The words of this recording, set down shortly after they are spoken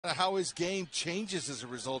How his game changes as a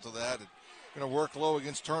result of that. Going to work low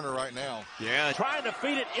against Turner right now. Yeah. Trying to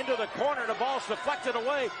feed it into the corner. The ball's deflected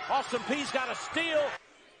away. Austin Peay's got a steal.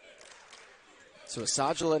 So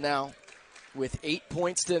Sajala now with 8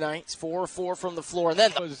 points tonight. It's 4-4 from the floor. And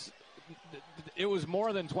then it was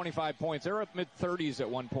more than 25 points. They were up mid-30s at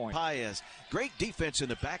one point. Peay, great defense in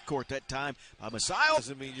the backcourt that time by Masai.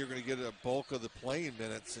 Doesn't mean you're going to get a bulk of the playing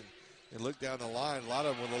minutes. And look down the line, a lot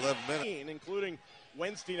of them with 11 minutes. Including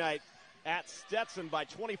Wednesday night at Stetson by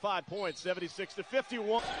 25 points,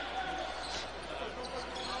 76-51.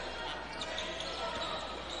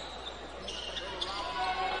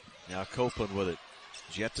 Now Copeland with it.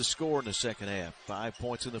 He's yet to score in the second half. 5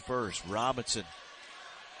 points in the first. Robinson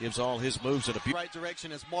gives all his moves in a right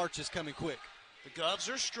direction as March is coming quick. The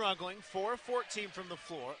Govs are struggling. 4 of 14 from the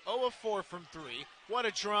floor. 0 of 4 from 3. What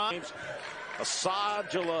a drive.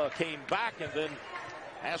 Sajala came back, and then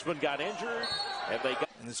Aspen got injured, and they got.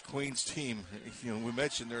 And this Queens team, we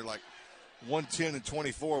mentioned they're like 110 and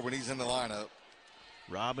 24 when he's in the lineup.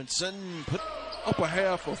 Robinson put upper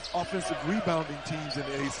half of offensive rebounding teams in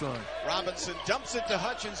the A-Sun. Robinson dumps it to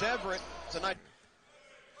Hutchins Everett tonight.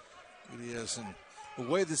 It is, and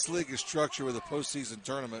the way this league is structured with a postseason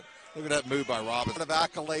tournament, look at that move by Robinson. Of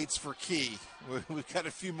accolades for Key. We've got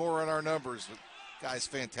a few more in our numbers, but guy's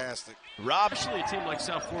fantastic. Especially a team like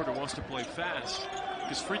South Florida wants to play fast,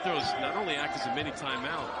 because free throws not only act as a mini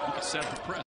timeout, you can set the press.